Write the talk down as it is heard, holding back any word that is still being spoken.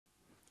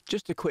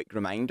Just a quick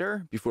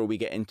reminder before we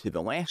get into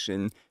the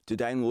lesson to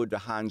download the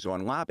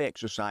hands-on lab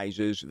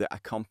exercises that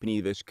accompany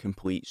this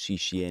complete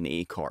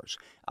CCNA course.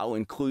 I'll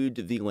include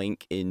the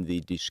link in the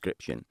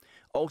description.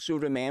 Also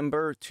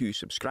remember to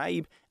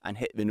subscribe and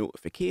hit the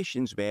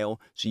notifications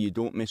bell so you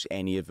don't miss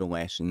any of the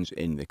lessons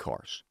in the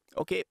course.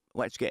 Okay,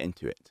 let's get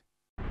into it.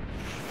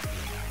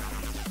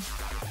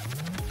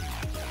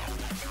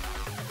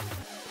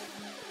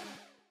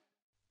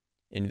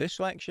 In this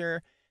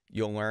lecture,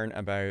 you'll learn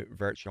about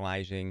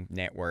virtualizing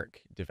network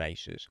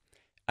devices.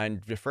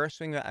 And the first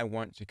thing that I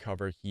want to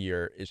cover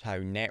here is how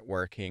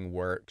networking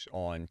works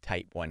on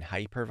Type 1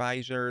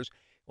 hypervisors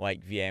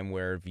like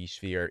VMware,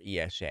 vSphere,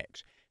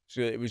 ESX.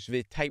 So it was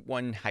the Type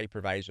 1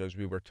 hypervisors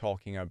we were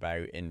talking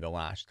about in the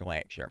last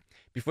lecture.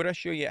 Before I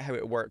show you how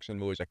it works on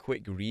those, a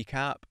quick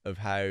recap of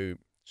how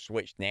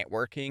switched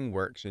networking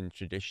works in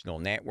traditional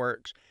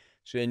networks.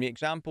 So in the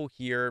example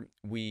here,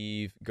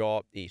 we've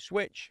got a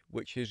switch,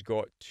 which has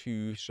got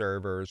two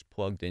servers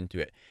plugged into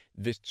it.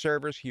 The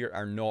servers here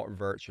are not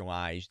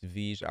virtualized.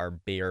 These are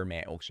bare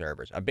metal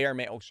servers. A bare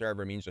metal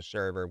server means a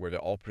server where the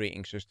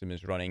operating system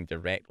is running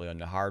directly on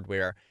the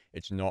hardware.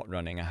 It's not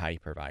running a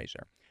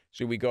hypervisor.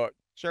 So we got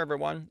server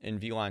 1 in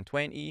VLAN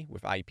 20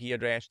 with IP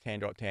address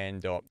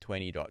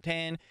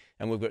 10.10.20.10,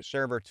 and we've got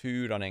server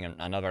 2 running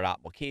another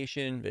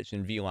application that's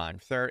in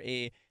VLAN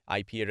 30,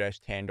 IP address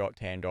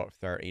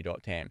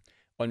 10.10.30.10.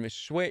 On the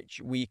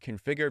switch, we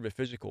configure the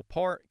physical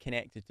port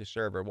connected to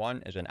server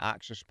 1 as an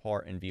access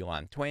port in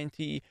VLAN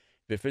 20.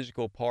 The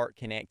physical port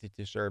connected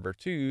to server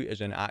 2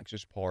 is an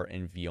access port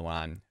in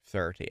VLAN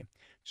 30.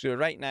 So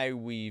right now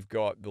we've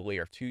got the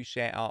layer 2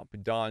 setup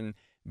done.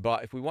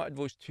 But if we wanted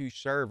those two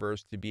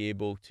servers to be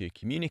able to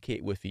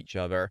communicate with each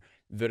other,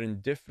 they're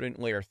in different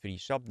layer 3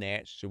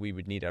 subnets, so we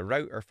would need a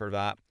router for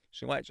that.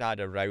 So let's add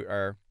a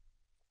router.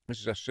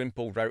 This is a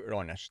simple router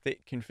on a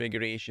stick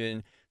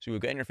configuration. So we've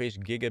got interface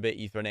gigabit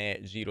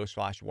Ethernet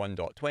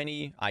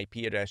 0/1.20, IP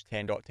address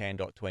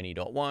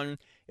 10.10.20.1.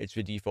 It's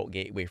the default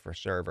gateway for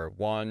server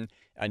 1.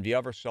 And the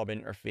other sub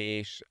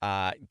interface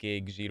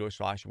gig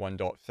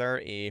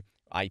 0/1.30,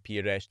 IP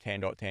address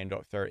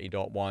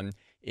 10.10.30.1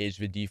 is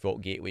the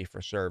default gateway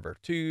for server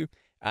 2.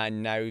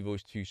 And now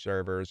those two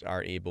servers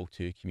are able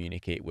to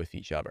communicate with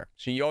each other.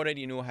 So you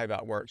already know how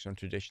that works on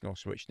traditional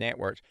switched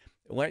networks.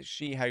 Let's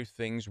see how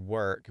things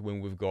work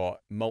when we've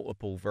got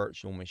multiple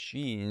virtual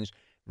machines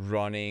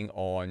running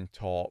on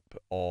top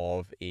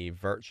of a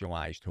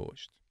virtualized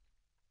host.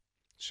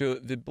 So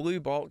the blue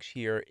box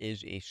here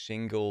is a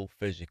single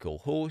physical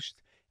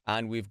host,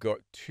 and we've got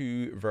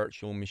two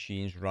virtual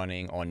machines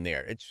running on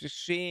there. It's the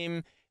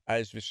same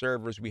as the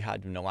servers we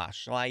had in the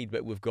last slide,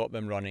 but we've got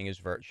them running as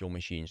virtual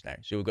machines now.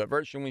 So we've got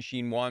virtual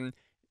machine 1,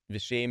 the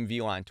same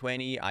VLAN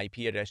 20,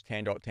 IP address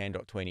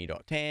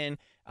 10.10.20.10,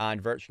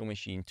 and virtual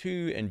machine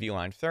 2 in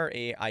VLAN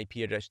 30,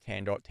 IP address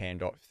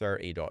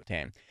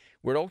 10.10.30.10.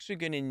 We're also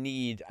going to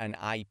need an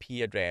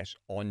IP address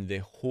on the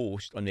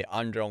host, on the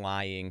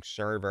underlying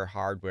server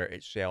hardware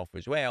itself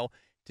as well,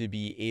 to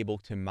be able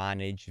to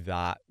manage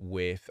that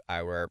with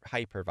our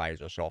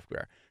hypervisor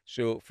software.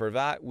 So for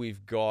that,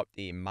 we've got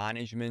a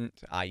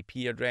management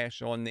IP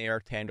address on there,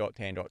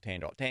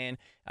 10.10.10.10,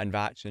 and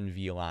that's in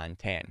VLAN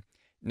 10.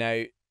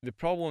 Now, the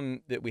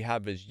problem that we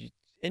have is,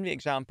 in the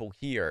example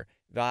here,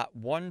 that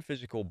one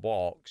physical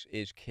box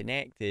is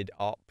connected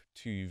up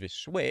to the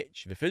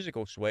switch, the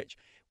physical switch,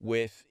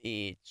 with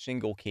a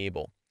single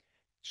cable.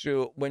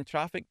 So when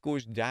traffic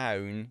goes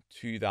down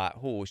to that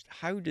host,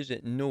 how does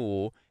it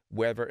know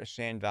whether to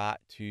send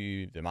that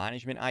to the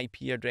management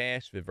IP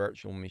address, the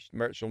virtual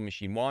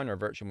machine 1 or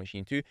virtual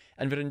machine 2,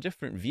 and they're in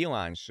different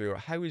VLANs. So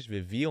how is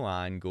the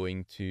VLAN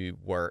going to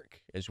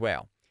work as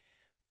well?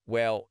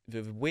 Well,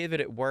 the way that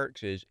it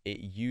works is it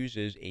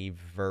uses a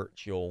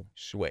virtual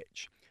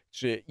switch.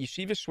 So you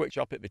see the switch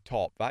up at the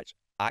top, that's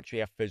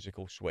actually a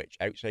physical switch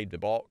outside the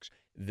box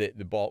that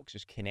the box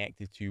is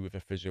connected to with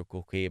a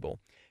physical cable.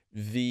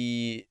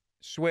 The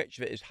switch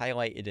that is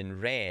highlighted in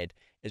red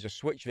is a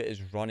switch that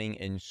is running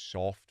in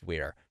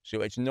software.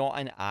 So it's not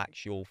an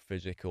actual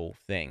physical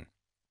thing.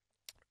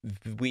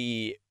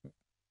 We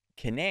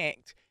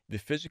connect the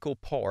physical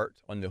port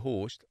on the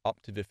host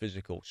up to the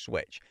physical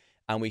switch,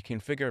 and we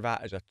configure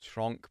that as a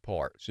trunk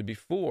port. So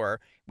before,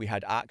 we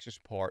had access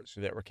ports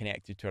that were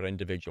connected to our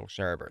individual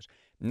servers.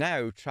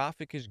 Now,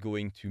 traffic is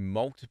going to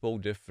multiple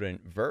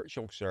different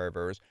virtual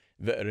servers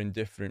that are in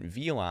different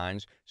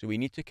VLANs, so we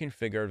need to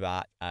configure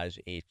that as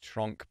a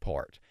trunk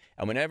port.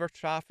 And whenever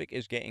traffic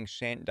is getting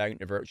sent down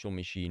to virtual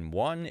machine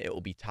 1, it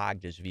will be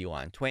tagged as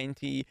VLAN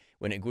 20.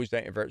 When it goes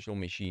down to virtual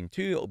machine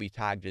 2, it will be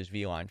tagged as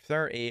VLAN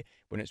 30.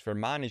 When it's for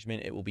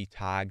management, it will be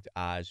tagged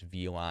as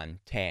VLAN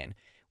 10.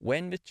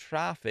 When the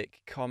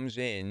traffic comes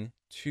in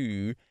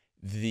to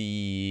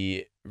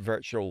the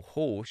virtual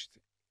host,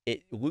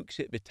 it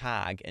looks at the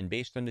tag, and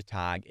based on the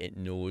tag, it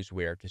knows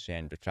where to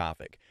send the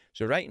traffic.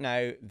 So right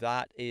now,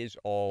 that is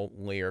all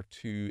layer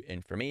 2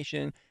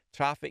 information.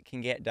 traffic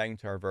can get down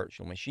to our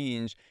virtual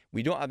machines.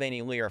 We don't have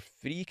any layer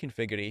 3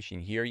 configuration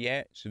here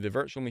yet, so the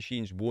virtual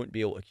machines won't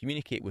be able to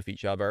communicate with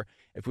each other.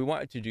 If we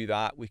wanted to do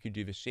that, we could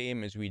do the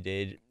same as we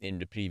did in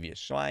the previous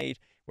slide.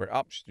 We're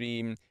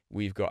upstream,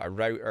 we've got a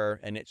router,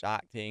 and it's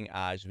acting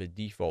as the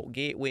default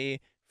gateway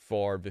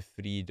for the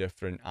 3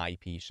 different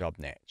IP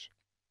subnets.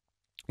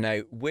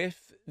 Now,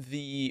 with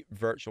the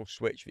virtual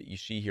switch that you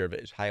see here that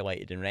is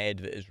highlighted in red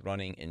that is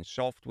running in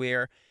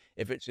software,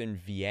 if it's in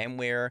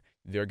VMware,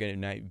 they're going to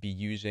now be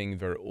using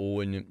their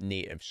own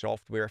native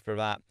software for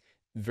that.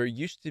 There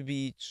used to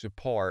be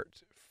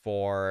support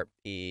for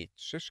a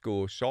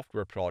Cisco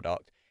software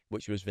product,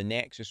 which was the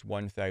Nexus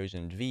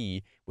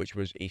 1000V, which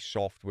was a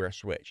software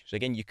switch. So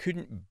again, you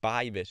couldn't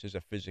buy this as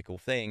a physical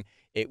thing.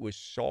 It was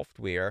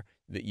software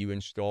that you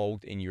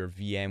installed in your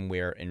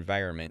VMware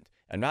environment,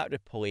 and that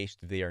replaced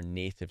their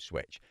native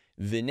switch.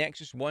 The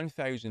Nexus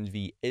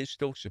 1000V is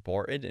still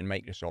supported in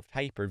Microsoft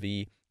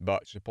Hyper-V,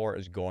 but support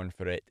is gone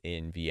for it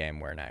in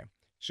VMware now.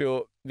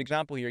 So the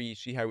example here, you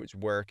see how it's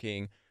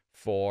working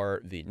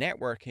for the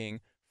networking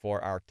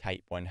for our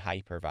Type 1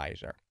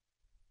 hypervisor.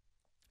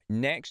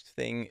 Next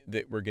thing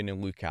that we're going to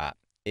look at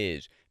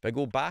is, if I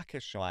go back a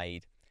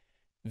slide,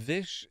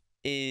 this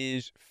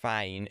is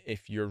fine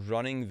if you're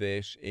running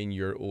this in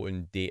your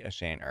own data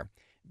center.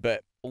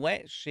 But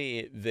let's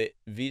say that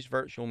these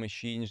virtual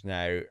machines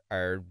now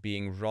are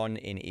being run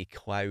in a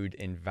cloud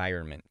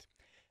environment,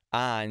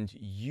 and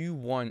you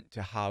want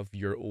to have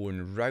your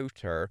own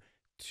router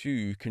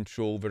to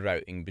control the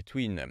routing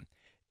between them.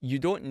 You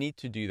don't need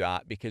to do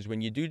that, because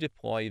when you do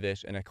deploy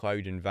this in a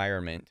cloud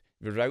environment,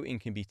 the routing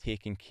can be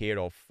taken care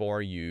of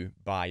for you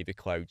by the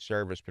cloud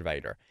service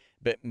provider.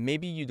 But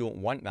maybe you don't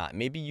want that.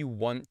 Maybe you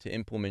want to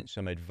implement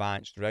some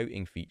advanced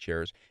routing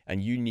features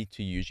and you need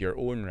to use your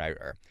own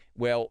router.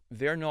 Well,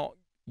 they're not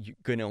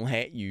going to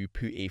let you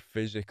put a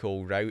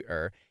physical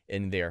router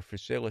in their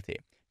facility.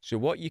 So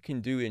what you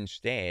can do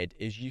instead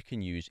is you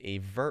can use a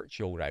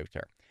virtual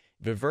router.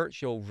 The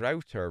virtual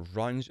router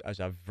runs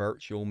as a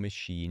virtual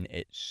machine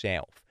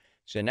itself.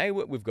 So now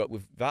what we've got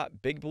with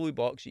that big blue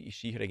box that you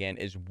see here again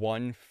is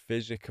one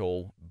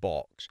physical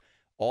box.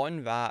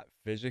 On that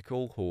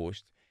physical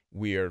host,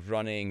 we're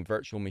running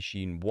virtual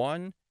machine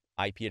 1,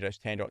 IP address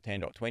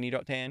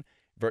 10.10.20.10,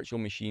 virtual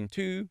machine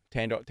 2,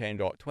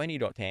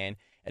 10.10.20.10,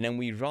 and then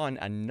we run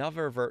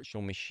another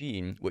virtual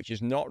machine, which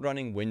is not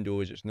running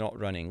Windows, it's not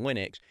running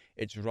Linux,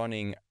 it's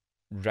running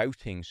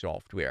routing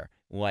software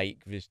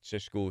like the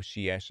Cisco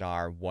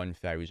CSR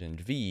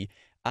 1000V,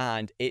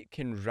 and it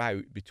can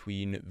route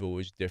between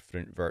those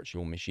different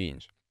virtual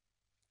machines.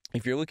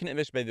 If you're looking at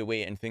this, by the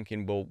way, and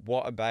thinking, well,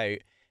 what about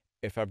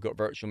if I've got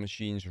virtual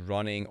machines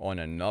running on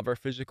another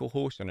physical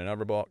host on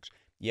another box?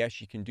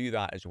 Yes, you can do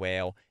that as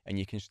well, and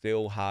you can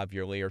still have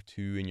your layer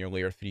 2 and your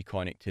layer 3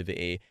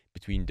 connectivity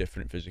between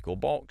different physical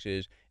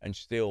boxes and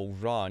still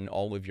run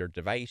all of your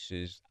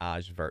devices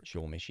as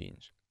virtual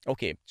machines.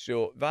 Okay,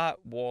 so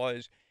that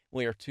was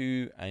layer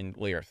 2 and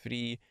layer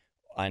 3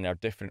 and our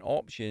different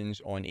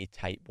options on a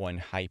Type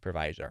 1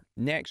 hypervisor.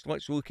 Next,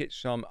 let's look at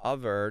some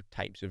other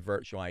types of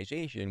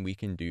virtualization we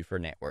can do for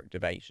network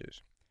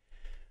devices.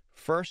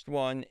 First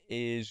one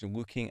is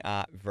looking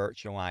at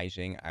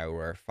virtualizing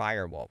our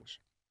firewalls.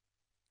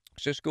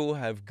 Cisco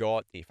have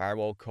got a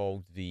firewall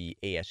called the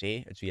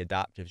ASA, it's the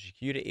Adaptive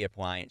Security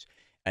Appliance,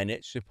 and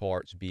it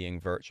supports being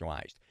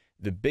virtualized.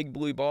 The big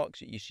blue box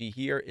that you see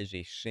here is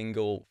a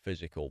single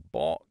physical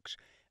box.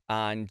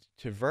 And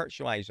to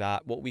virtualize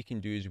that, what we can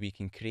do is we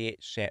can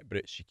create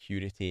separate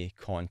security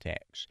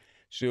contexts.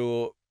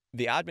 So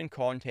the admin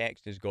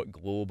context has got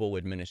global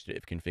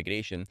administrative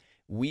configuration.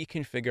 We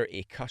configure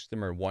a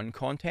customer 1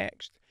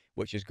 context,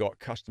 which has got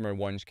customer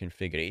 1's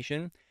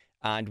configuration.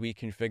 And we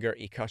configure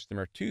a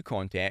customer 2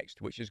 context,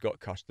 which has got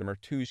customer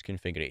 2's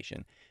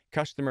configuration.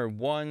 Customer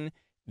 1,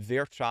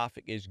 their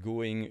traffic is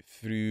going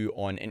through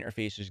on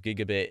interfaces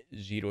gigabit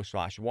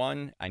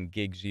 0/1 and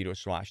gig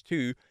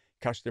 0/2.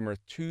 Customer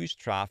 2's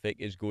traffic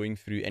is going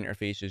through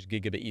interfaces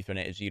gigabit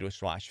Ethernet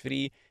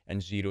 0/3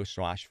 and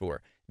 0/4.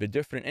 The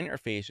different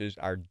interfaces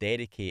are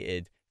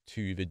dedicated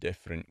to the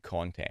different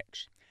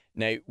contexts.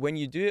 Now, when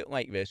you do it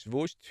like this,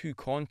 those two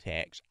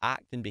contexts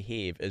act and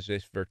behave as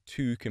if they're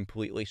two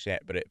completely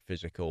separate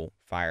physical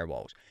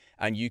firewalls.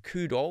 And you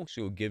could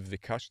also give the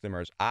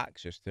customers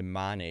access to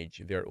manage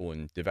their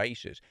own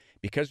devices.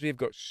 Because we've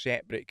got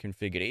separate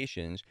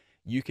configurations,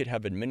 you could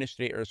have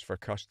administrators for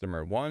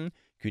customer 1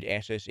 could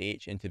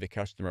SSH into the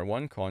customer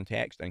 1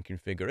 context and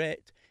configure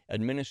it.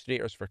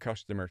 Administrators for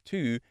customer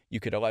 2, you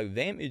could allow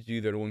them to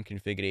do their own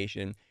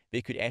configuration.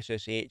 They could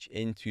SSH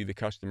into the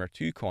customer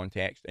 2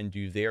 context and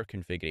do their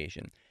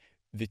configuration.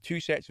 The two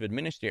sets of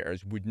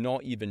administrators would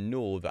not even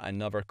know that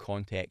another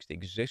context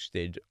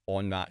existed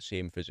on that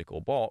same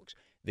physical box.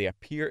 They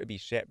appear to be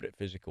separate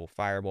physical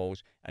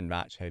firewalls, and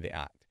that's how they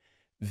act.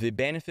 The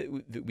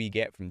benefit that we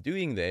get from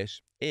doing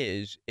this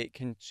is it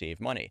can save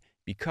money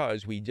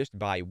because we just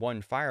buy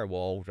one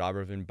firewall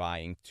rather than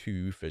buying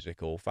two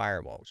physical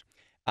firewalls.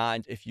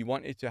 And if you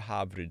wanted to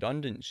have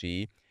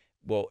redundancy,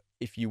 Well,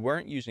 if you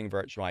weren't using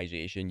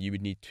virtualization, you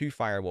would need 2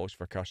 firewalls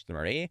for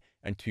customer A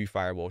and 2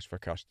 firewalls for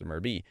customer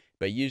B.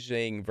 By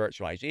using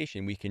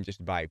virtualization, we can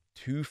just buy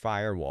 2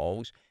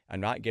 firewalls,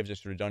 and that gives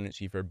us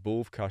redundancy for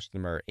both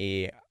customer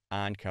A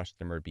and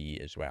customer B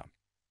as well.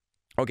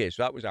 Okay,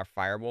 so that was our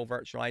firewall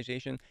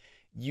virtualization.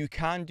 You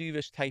can do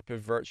this type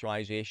of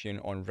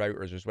virtualization on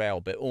routers as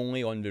well, but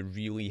only on the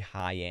really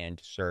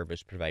high-end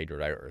service provider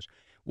routers.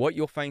 What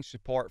you'll find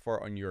support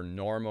for on your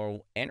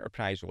normal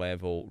enterprise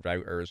level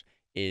routers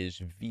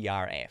is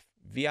VRF.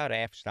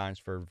 VRF stands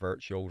for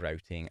Virtual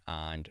Routing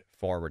and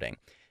Forwarding.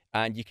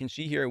 And you can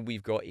see here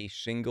we've got a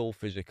single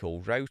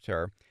physical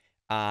router,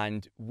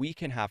 and we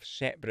can have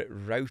separate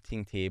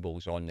routing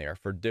tables on there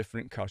for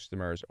different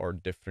customers or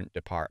different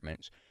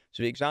departments.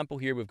 So the example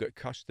here, we've got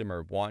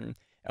customer 1,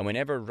 and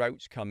whenever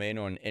routes come in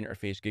on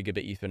interface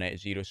gigabit Ethernet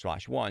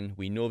 0/1,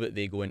 we know that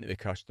they go into the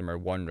customer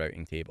 1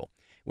 routing table.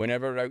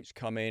 Whenever routes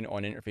come in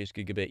on interface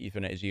gigabit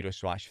Ethernet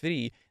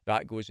 0/3,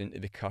 that goes into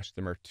the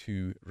customer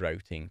 2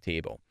 routing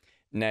table.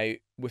 Now,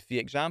 with the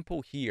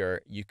example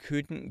here, you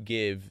couldn't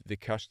give the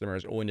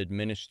customer's own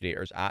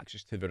administrators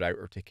access to the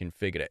router to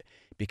configure it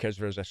because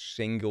there's a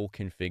single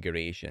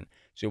configuration.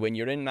 So when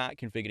you're in that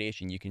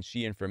configuration, you can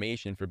see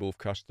information for both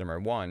customer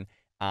 1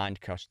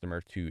 and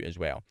customer 2 as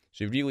well.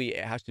 So really,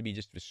 it has to be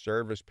just the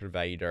service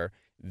provider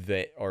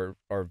that, or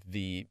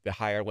the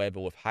higher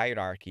level of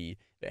hierarchy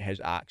that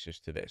has access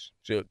to this.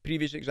 So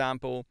previous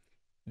example,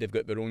 they've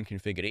got their own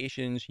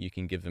configurations, you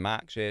can give them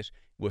access.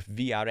 With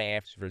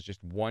VRFs, there's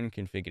just one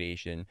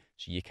configuration,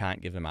 so you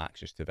can't give them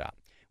access to that.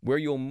 Where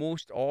you'll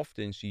most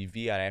often see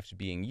VRFs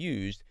being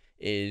used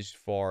is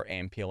for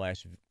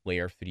MPLS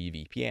layer 3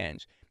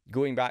 VPNs.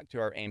 Going back to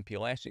our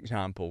MPLS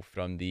example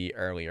from the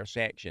earlier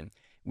section,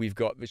 we've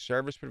got the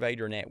service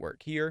provider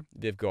network here.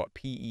 They've got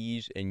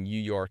PEs in New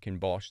York and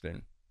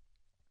Boston.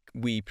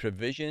 We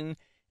provision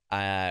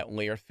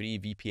layer 3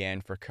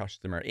 VPN for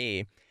customer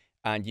A,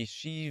 and you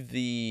see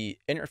the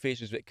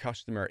interfaces that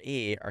customer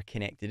A are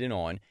connected in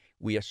on,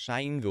 we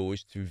assign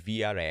those to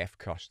VRF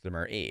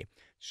customer A.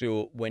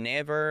 So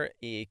whenever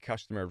a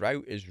customer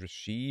route is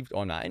received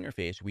on that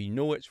interface, we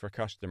know it's for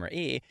customer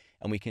A,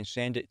 and we can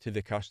send it to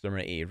the customer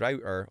A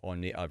router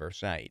on the other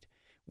side.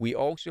 We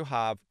also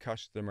have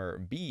customer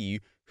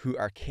B who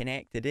are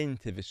connected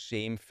into the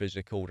same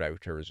physical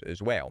routers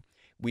as well.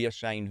 We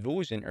assign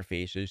those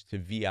interfaces to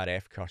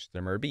VRF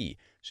customer B.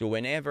 So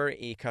whenever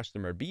a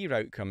customer B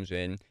route comes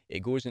in,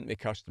 it goes into the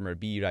customer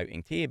B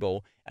routing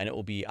table, and it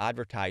will be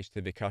advertised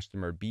to the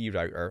customer B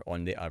router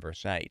on the other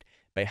side.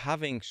 By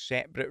having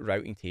separate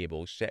routing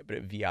tables,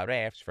 separate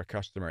VRFs for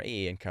customer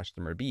A and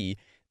customer B,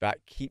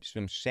 that keeps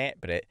them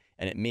separate,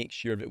 and it makes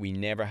sure that we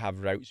never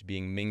have routes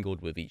being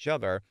mingled with each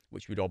other,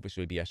 which would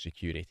obviously be a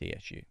security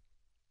issue.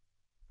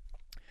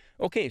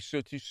 Okay, so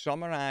to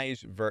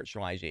summarize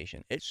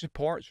virtualization, it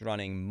supports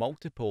running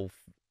multiple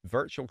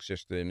virtual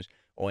systems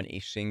on a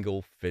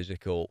single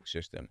physical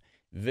system.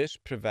 This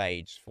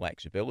provides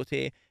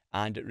flexibility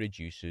and it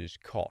reduces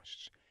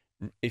costs.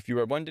 If you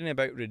were wondering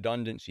about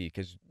redundancy,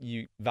 because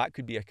that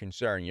could be a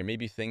concern, you're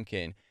maybe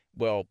thinking,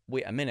 well,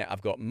 wait a minute,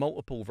 I've got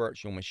multiple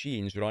virtual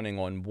machines running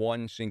on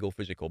one single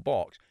physical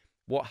box.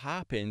 What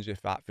happens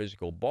if that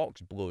physical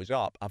box blows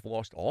up? I've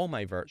lost all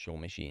my virtual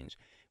machines.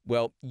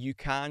 Well, you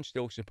can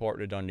still support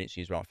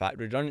redundancy as well. In fact,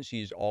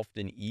 redundancy is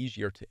often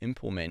easier to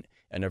implement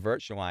in a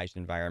virtualized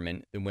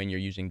environment than when you're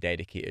using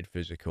dedicated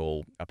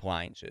physical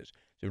appliances.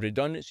 So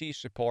redundancy is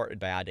supported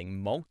by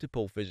adding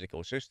multiple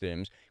physical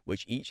systems,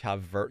 which each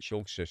have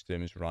virtual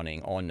systems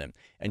running on them.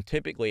 And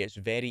typically, it's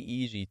very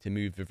easy to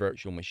move the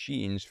virtual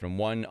machines from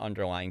one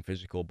underlying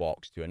physical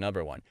box to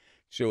another one.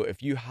 So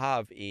if you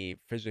have a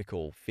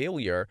physical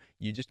failure,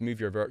 you just move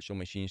your virtual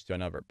machines to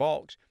another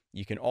box.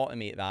 You can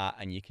automate that,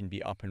 and you can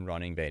be up and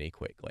running very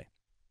quickly.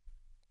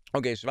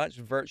 Okay, so that's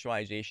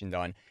virtualization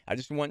done. I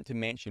just want to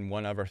mention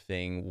one other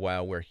thing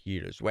while we're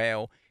here as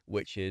well,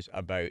 which is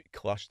about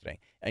clustering.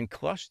 And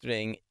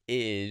clustering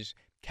is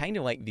kind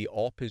of like the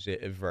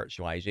opposite of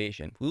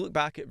virtualization. If we look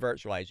back at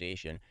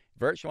virtualization,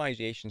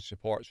 virtualization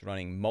supports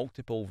running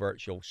multiple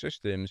virtual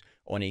systems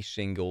on a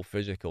single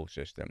physical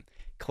system.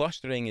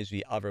 Clustering is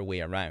the other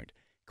way around.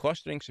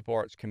 Clustering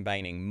supports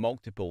combining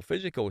multiple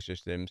physical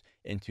systems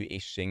into a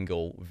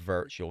single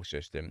virtual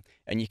system.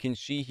 And you can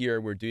see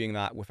here we're doing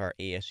that with our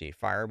ASA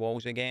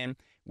firewalls again,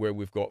 where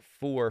we've got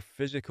 4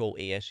 physical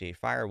ASA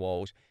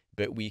firewalls,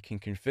 but we can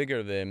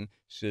configure them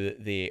so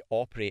that they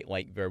operate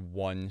like they're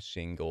one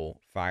single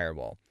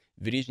firewall.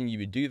 The reason you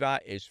would do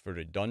that is for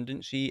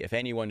redundancy. If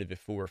any one of the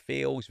 4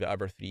 fails, the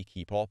other 3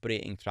 keep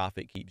operating,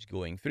 traffic keeps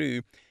going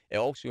through. It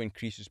also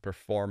increases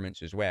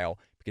performance as well,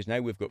 because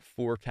now we've got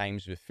 4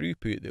 times the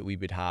throughput that we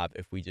would have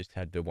if we just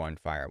had the one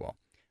firewall.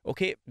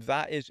 Okay,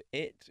 that is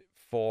it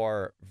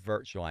for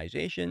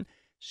virtualization.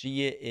 See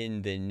you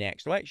in the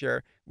next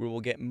lecture, where we'll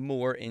get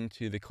more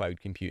into the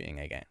cloud computing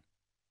again.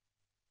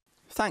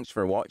 Thanks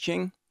for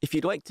watching. If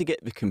you'd like to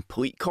get the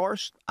complete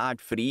course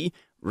ad-free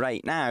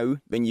right now,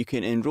 then you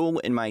can enroll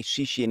in my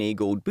CCNA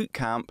Gold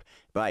Bootcamp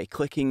by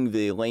clicking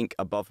the link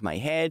above my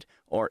head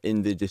or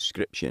in the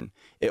description.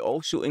 It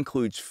also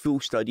includes full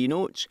study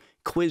notes,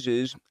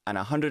 quizzes, and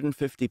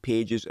 150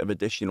 pages of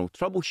additional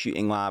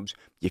troubleshooting labs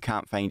you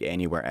can't find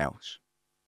anywhere else.